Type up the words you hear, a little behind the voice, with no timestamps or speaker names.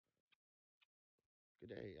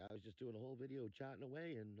Good day. I was just doing a whole video chatting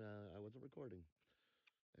away and I wasn't recording.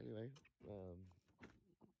 Anyway,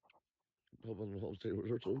 hoping the whole state was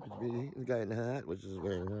virtual because me, the guy in the hat, which is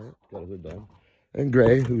wearing a hat, got a hood on, and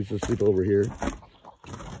Gray, who's asleep over here,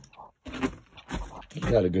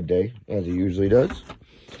 had a good day as he usually does.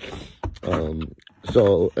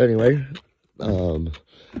 So anyway,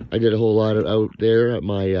 I did a whole lot of out there at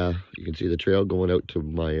my. You can see the trail going out to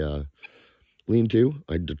my lean-to.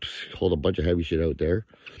 I did hold a bunch of heavy shit out there.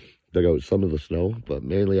 Dug out some of the snow, but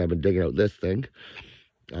mainly I've been digging out this thing.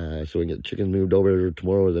 So we can get the chickens moved over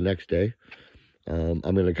tomorrow or the next day. I'm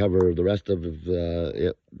going to cover the rest of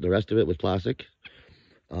it with plastic,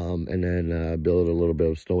 and then build a little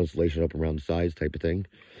bit of snow insulation up around the sides type of thing,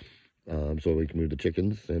 so we can move the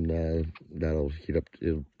chickens, and that'll heat up.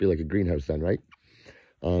 It'll be like a greenhouse then, right?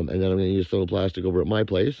 And then I'm going to use some plastic over at my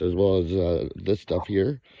place, as well as this stuff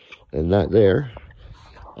here and that there.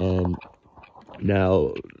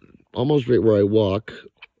 Now, almost right where I walk,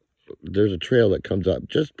 there's a trail that comes up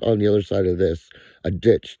just on the other side of this, a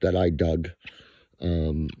ditch that I dug.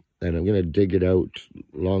 And I'm going to dig it out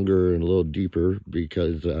longer and a little deeper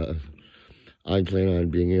because I plan on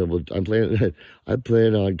being able to, I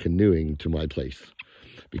plan on canoeing to my place.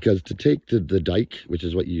 Because to take the dike, which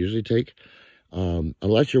is what you usually take,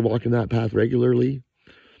 unless you're walking that path regularly,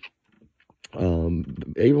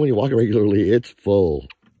 even when you walk it regularly, it's full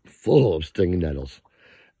of stinging nettles.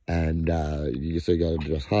 And you got to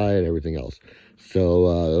dress high and everything else.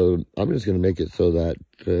 So I'm just going to make it so that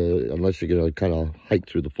unless you're going to kind of hike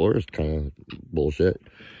through the forest kind of bullshit,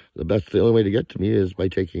 the only way to get to me is by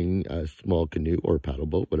taking a small canoe or paddle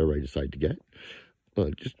boat, whatever I decide to get,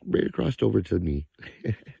 just right across over to me.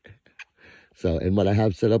 So, and what I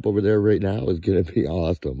have set up over there right now is going to be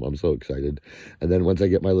awesome. I'm so excited. And then once I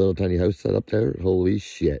get my little tiny house set up there, holy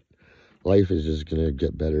shit, life is just going to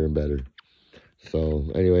get better and better. So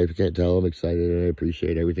anyway, if you can't tell, I'm excited and I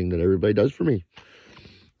appreciate everything that everybody does for me.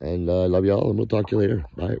 And I love y'all, and we'll talk to you later.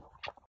 Bye.